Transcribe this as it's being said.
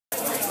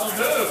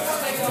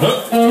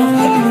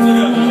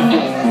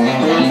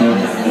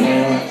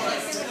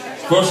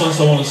First,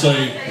 I want to say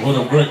what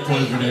a great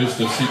pleasure it is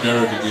to see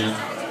Derek again.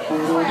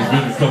 It's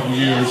been a couple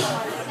years.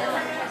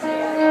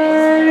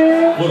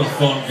 What a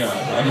fun guy.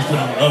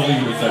 I'll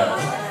leave it at that.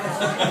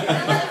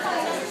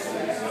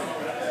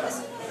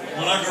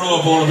 When I grow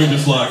up, I want to be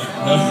just like him. I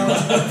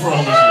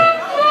promise you.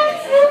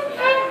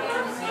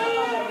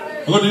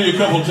 I'm going to do you a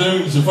couple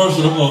tunes. The first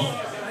one, I'm going to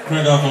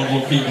crank off on a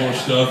little keyboard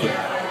stuff.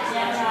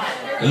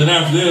 And then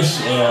after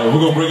this, we're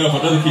going to bring up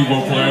another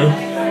keyboard player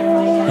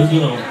who's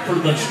going to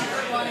pretty much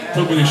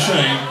put me to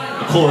shame,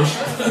 of course.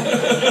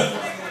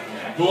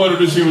 But we'll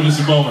introduce him in just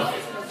a moment.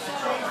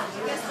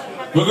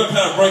 We're going to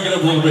kind of break it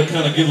up a little bit,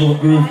 kind of get a little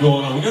groove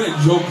going on. We got any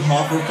Joe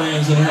Cocker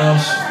fans in the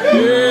house?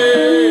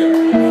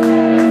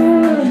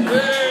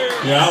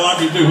 Yeah, I like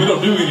him too. We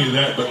don't do any of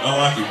that, but I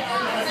like him.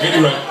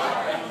 Anyway,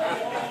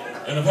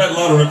 and I've had a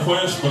lot of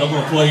requests, but I'm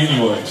going to play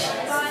anyways.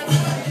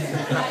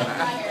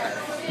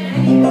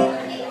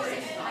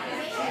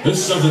 This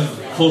is something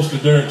close to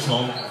Derek's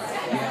home.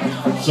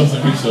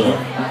 Something he's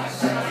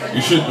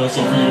you should know.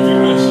 So if you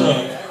mess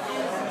up,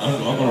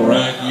 I'm going to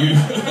rag you.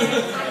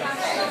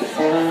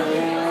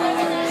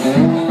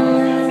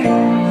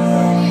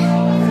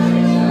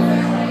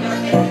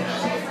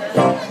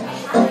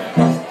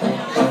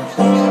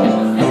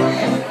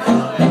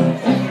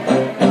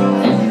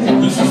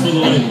 This is for the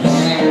ladies.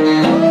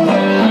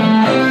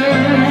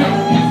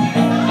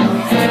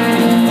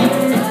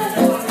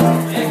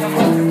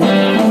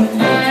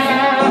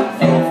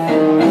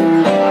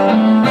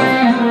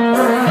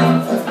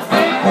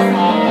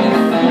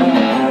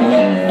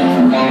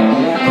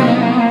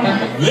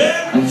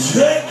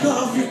 Take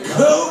off your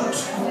coat,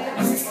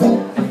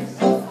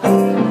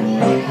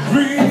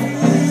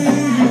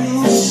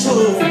 real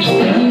slow.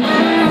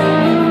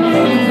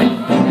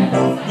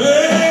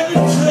 Then you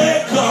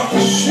take off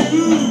your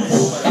shoes.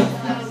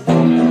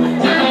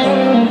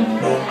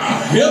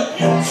 I'll help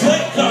you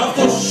take off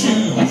those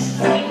shoes.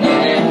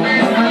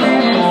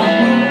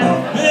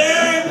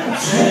 Then you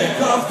take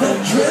off that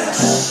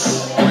dress.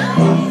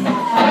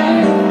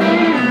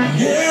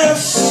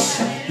 Yes,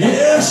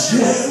 yes,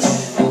 yes.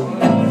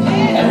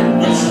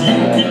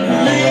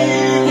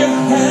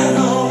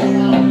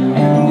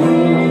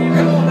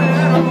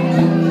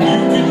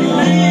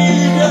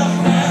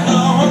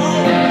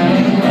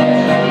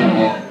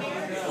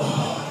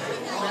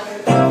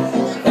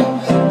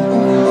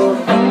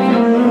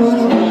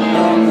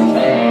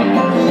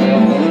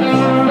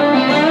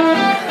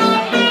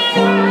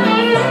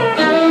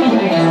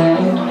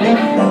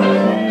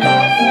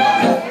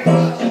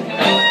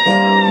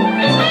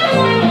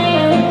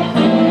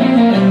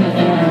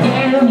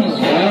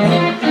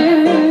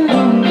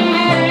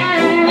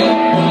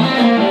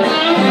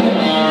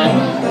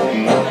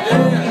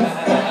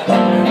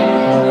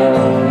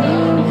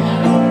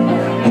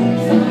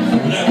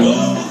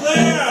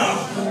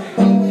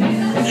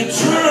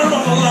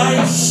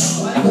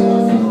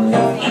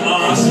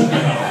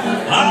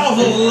 All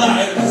the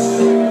lights.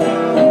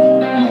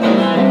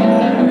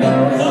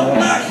 Come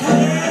back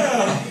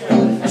here,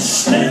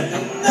 stand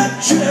in that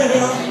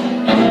chair.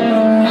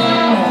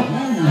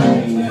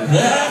 Ooh,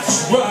 that's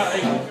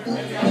right.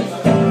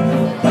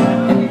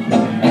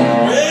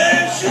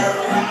 Raise your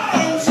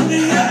arms in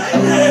the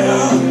air.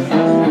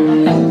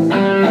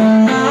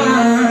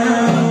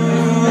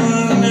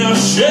 Now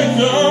shake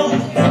them.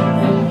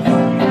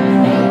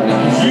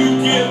 You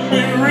give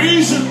me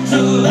reason to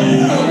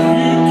live.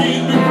 You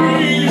give me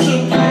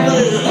reason to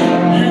live.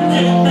 You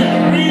give me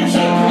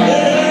reason to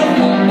live.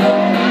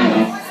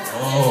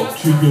 Oh,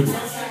 too good.